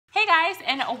Hi guys,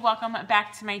 and welcome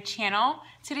back to my channel.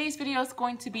 Today's video is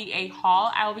going to be a haul.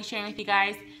 I will be sharing with you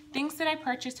guys things that I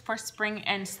purchased for spring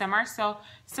and summer. So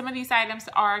some of these items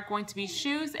are going to be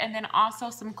shoes and then also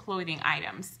some clothing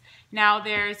items. Now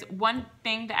there's one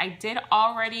thing that I did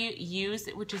already use,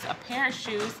 which is a pair of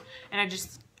shoes, and I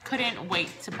just couldn't wait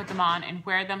to put them on and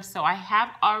wear them. So I have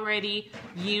already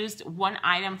used one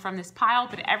item from this pile,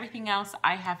 but everything else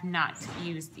I have not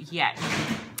used yet.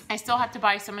 I still have to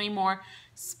buy so many more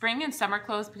spring and summer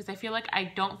clothes because I feel like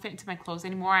I don't fit into my clothes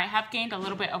anymore. I have gained a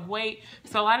little bit of weight,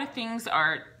 so a lot of things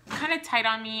are kind of tight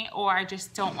on me, or I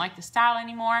just don't like the style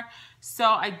anymore. So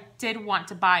I did want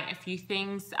to buy a few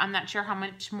things. I'm not sure how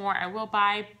much more I will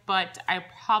buy, but I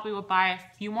probably will buy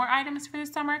a few more items for the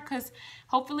summer because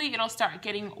hopefully it'll start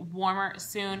getting warmer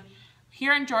soon.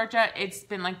 Here in Georgia, it's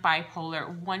been like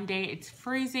bipolar. One day it's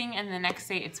freezing and the next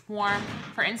day it's warm.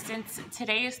 For instance,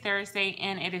 today is Thursday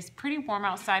and it is pretty warm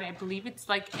outside. I believe it's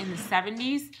like in the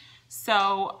 70s.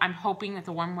 So I'm hoping that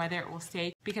the warm weather will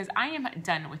stay because I am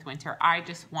done with winter. I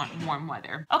just want warm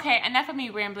weather. Okay, enough of me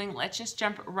rambling. Let's just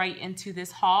jump right into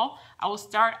this haul. I will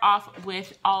start off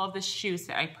with all of the shoes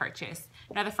that I purchased.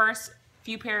 Now the first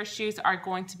few pair of shoes are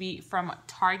going to be from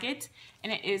Target,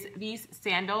 and it is these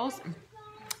sandals.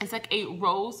 It's like a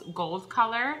rose gold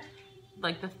color,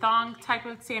 like the thong type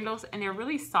of sandals, and they're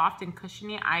really soft and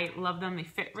cushiony. I love them. They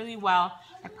fit really well.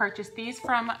 I purchased these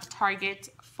from Target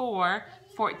for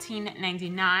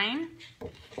 $14.99.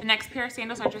 The next pair of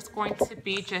sandals are just going to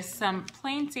be just some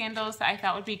plain sandals that I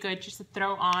thought would be good just to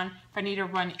throw on if I need to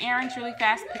run errands really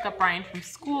fast, pick up Brian from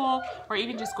school, or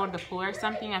even just go to the pool or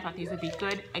something. I thought these would be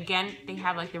good. Again, they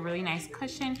have like a really nice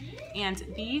cushion, and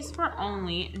these for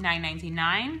only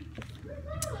 $9.99.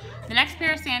 The next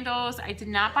pair of sandals I did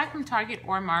not buy from Target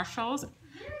or Marshals.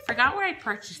 Forgot where I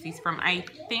purchased these from. I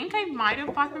think I might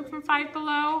have bought them from Five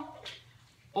Below,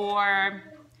 or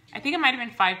I think it might have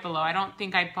been Five Below. I don't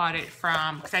think I bought it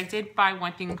from, because I did buy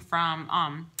one thing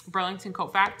from Burlington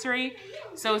Coat Factory.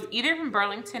 So it's either from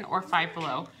Burlington or Five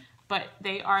Below. But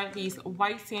they are these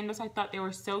white sandals. I thought they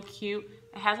were so cute.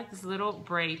 It has like this little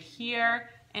braid here.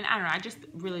 And I don't know, I just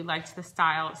really liked the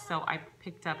style. So I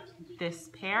picked up this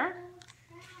pair.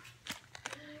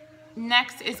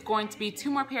 Next is going to be two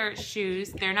more pair of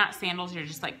shoes. They're not sandals, they're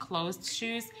just like closed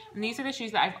shoes. And these are the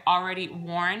shoes that I've already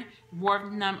worn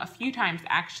them a few times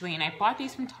actually. And I bought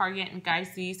these from Target, and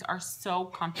guys, these are so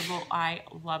comfortable. I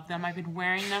love them. I've been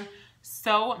wearing them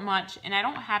so much, and I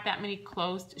don't have that many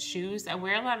closed shoes. I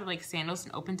wear a lot of like sandals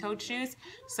and open-toed shoes,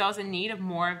 so I was in need of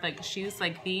more of like shoes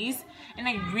like these. And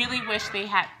I really wish they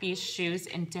had these shoes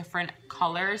in different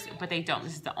colors, but they don't.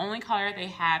 This is the only color they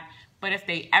have. But if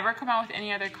they ever come out with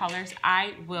any other colors,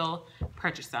 I will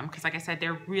purchase them because, like I said,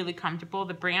 they're really comfortable.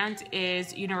 The brand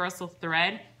is Universal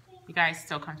Thread. You guys,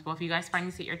 so comfortable. If you guys find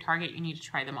these at your Target, you need to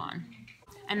try them on.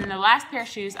 And then the last pair of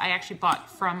shoes I actually bought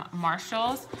from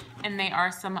Marshals, and they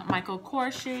are some Michael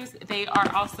Kors shoes. They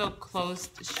are also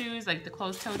closed shoes, like the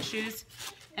closed-toed shoes,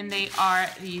 and they are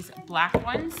these black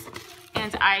ones.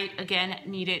 And I, again,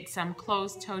 needed some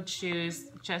closed-toed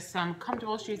shoes, just some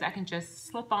comfortable shoes I can just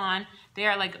slip on. They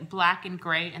are like black and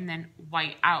gray and then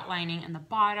white outlining in the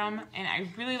bottom. And I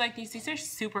really like these. These are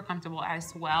super comfortable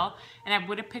as well. And I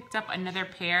would have picked up another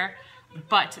pair,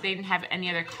 but they didn't have any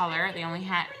other color. They only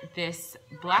had this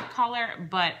black color.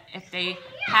 But if they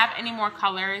have any more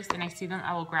colors and I see them,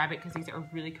 I will grab it because these are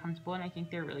really comfortable and I think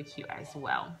they're really cute as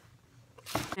well.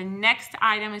 The next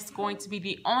item is going to be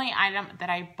the only item that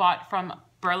I bought from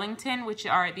Burlington, which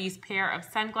are these pair of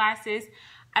sunglasses.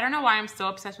 I don't know why I'm so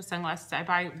obsessed with sunglasses. I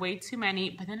buy way too many,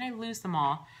 but then I lose them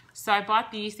all. So I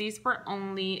bought these. These were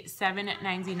only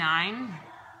 $7.99.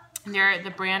 They're the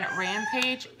brand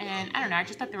Rampage, and I don't know, I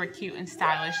just thought they were cute and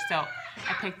stylish, so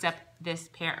I picked up this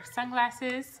pair of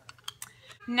sunglasses.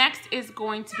 Next is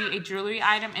going to be a jewelry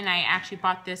item, and I actually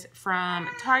bought this from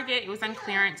Target. It was on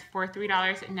clearance for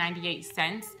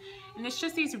 $3.98. And it's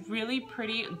just these really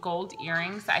pretty gold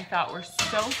earrings that I thought were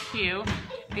so cute.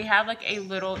 They have like a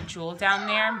little jewel down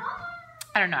there.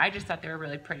 I don't know, I just thought they were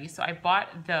really pretty, so I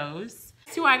bought those.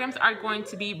 Two items are going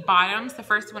to be bottoms. The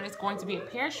first one is going to be a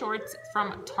pair of shorts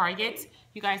from Target.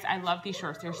 You guys, I love these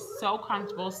shorts. They're so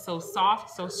comfortable, so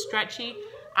soft, so stretchy.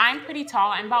 I'm pretty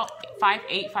tall. I'm about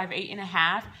 5'8",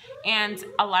 5'8.5", and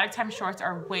a lot of times shorts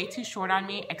are way too short on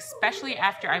me, especially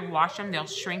after I wash them. They'll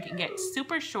shrink and get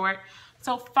super short.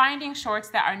 So finding shorts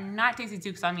that are not Daisy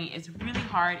Dukes on me is really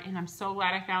hard, and I'm so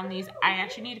glad I found these. I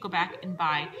actually need to go back and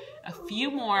buy a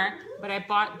few more, but I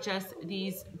bought just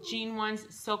these jean ones.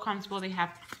 So comfortable. They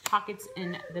have pockets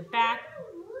in the back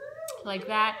like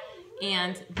that,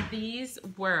 and these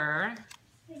were,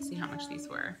 let's see how much these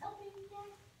were.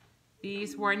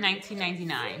 These were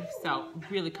 $19.99, so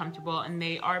really comfortable, and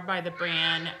they are by the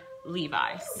brand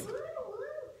Levi's.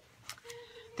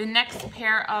 The next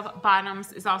pair of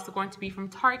bottoms is also going to be from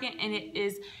Target, and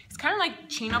it's kind of like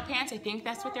chino pants. I think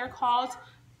that's what they're called,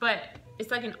 but it's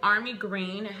like an army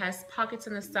green. It has pockets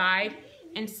on the side,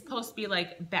 and it's supposed to be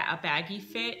like a baggy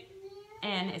fit,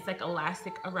 and it's like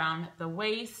elastic around the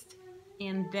waist.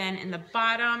 And then in the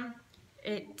bottom,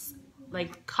 it's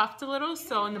like cuffed a little,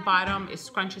 so in the bottom it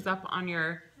scrunches up on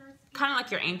your, kind of like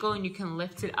your ankle, and you can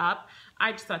lift it up.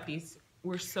 I just thought these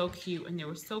were so cute, and they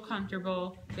were so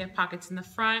comfortable. They have pockets in the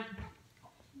front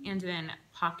and then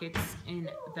pockets in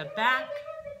the back.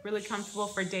 Really comfortable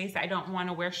for days that I don't want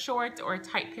to wear shorts or a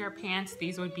tight pair of pants.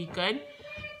 These would be good.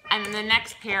 And then the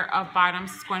next pair of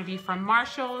bottoms is going to be from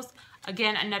Marshals.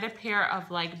 Again, another pair of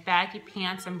like baggy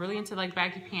pants. I'm really into like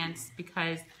baggy pants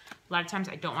because a lot of times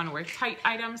I don't want to wear tight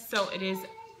items. So it is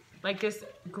like this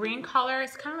green color.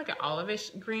 It's kind of like an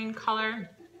olive-ish green color.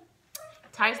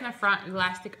 Ties in the front,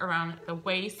 elastic around the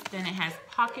waist. Then it has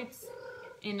pockets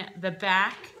in the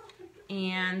back.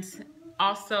 And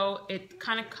also it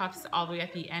kind of cuffs all the way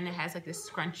at the end. It has like this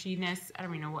scrunchiness. I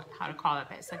don't even know how to call it,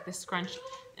 but it's like this scrunch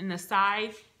in the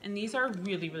side. And these are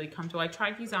really, really comfortable. I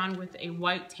tried these on with a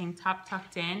white tank top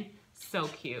tucked in. So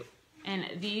cute. And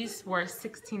these were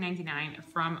 $16.99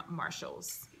 from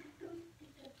Marshals.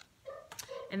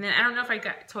 And then I don't know if I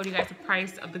told you guys the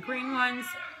price of the green ones.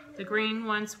 The green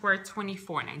ones were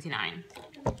 $24.99.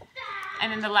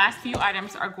 And then the last few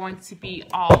items are going to be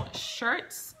all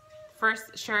shirts.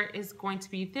 First shirt is going to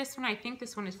be this one. I think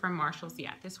this one is from Marshals.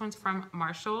 Yeah, this one's from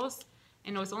Marshals.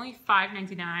 And it was only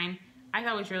 $5.99. I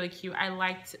thought it was really cute. I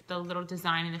liked the little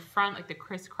design in the front, like the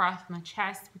crisscross on the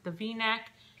chest with the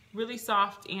V-neck. Really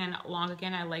soft and long.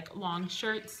 Again, I like long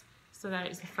shirts. So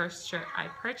that is the first shirt I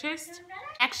purchased.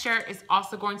 Next shirt is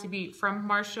also going to be from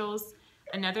Marshals.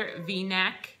 Another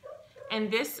V-neck. And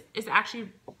this is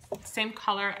actually the same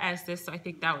color as this, so I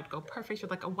think that would go perfect with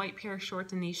like a white pair of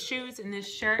shorts and these shoes and this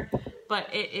shirt.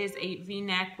 But it is a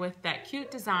V-neck with that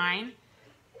cute design.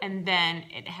 And then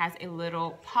it has a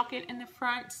little pocket in the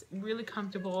front, really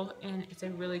comfortable, and it's a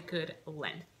really good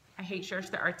length. I hate shirts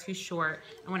that are too short,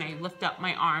 and when I lift up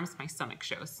my arms, my stomach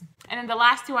shows. And then the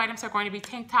last two items are going to be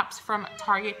tank tops from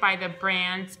Target by the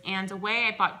brand And Away.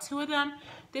 I bought two of them.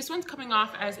 This one's coming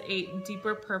off as a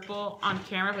deeper purple on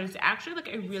camera, but it's actually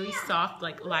like a really soft,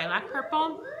 like lilac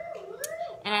purple.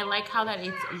 And I like how that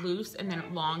it's loose and then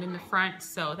long in the front.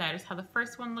 So that is how the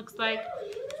first one looks like.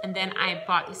 And then I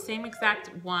bought the same exact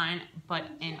one, but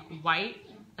in white.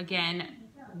 Again,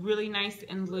 really nice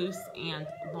and loose and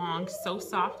long, so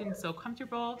soft and so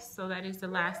comfortable. So that is the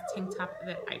last tank top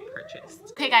that I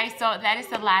purchased. Okay guys, so that is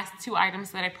the last two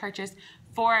items that I purchased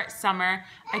for summer.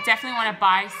 I definitely want to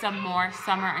buy some more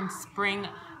summer and spring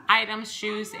items,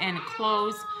 shoes and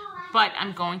clothes, but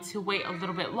I'm going to wait a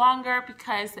little bit longer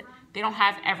because they don't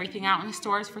have everything out in the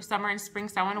stores for summer and spring,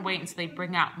 so I want to wait until they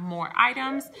bring out more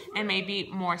items and maybe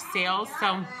more sales.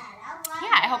 So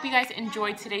yeah, I hope you guys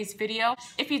enjoyed today's video.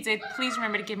 If you did, please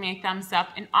remember to give me a thumbs up.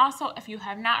 And also, if you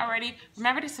have not already,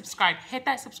 remember to subscribe. Hit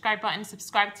that subscribe button,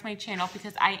 subscribe to my channel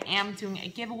because I am doing a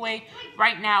giveaway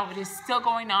right now. It is still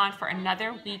going on for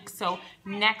another week. So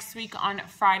next week on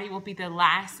Friday will be the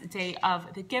last day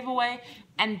of the giveaway.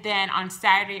 And then on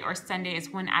Saturday or Sunday is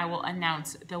when I will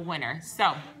announce the winner.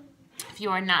 So if you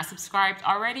are not subscribed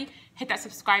already, hit that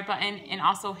subscribe button and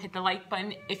also hit the like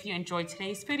button if you enjoyed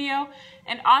today's video.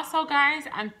 And also guys,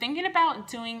 I'm thinking about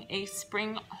doing a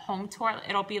spring home tour.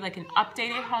 It'll be like an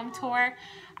updated home tour.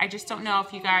 I just don't know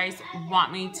if you guys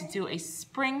want me to do a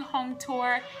spring home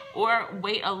tour or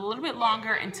wait a little bit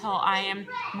longer until I am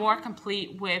more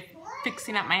complete with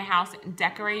fixing up my house and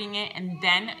decorating it and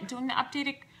then doing the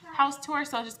updated house tour.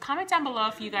 So just comment down below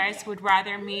if you guys would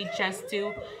rather me just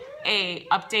do a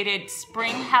updated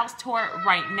spring house tour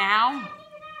right now,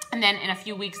 and then in a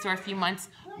few weeks or a few months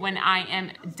when I am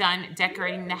done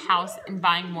decorating the house and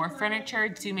buying more furniture,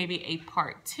 do maybe a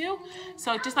part 2.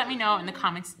 So just let me know in the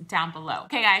comments down below.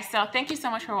 Okay guys, so thank you so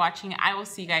much for watching. I will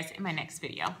see you guys in my next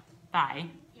video. Bye.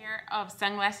 Pair of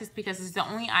sunglasses because it's the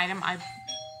only item I've...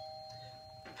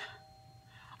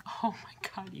 Oh my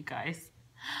god, you guys.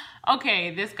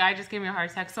 Okay, this guy just gave me a heart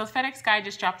attack. So FedEx guy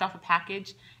just dropped off a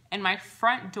package and my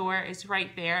front door is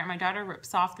right there, and my daughter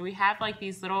rips off. We have like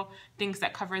these little things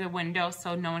that cover the window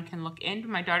so no one can look in, but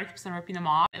my daughter keeps on ripping them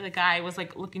off. The guy was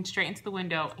like looking straight into the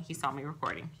window. He saw me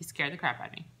recording. He scared the crap out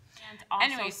of me. And also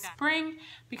anyway, spring,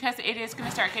 because it is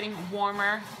gonna start getting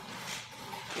warmer.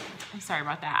 I'm sorry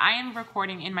about that. I am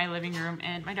recording in my living room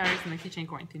and my daughter's in the kitchen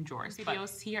going through drawers.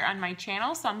 Videos here on my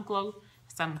channel, some glow.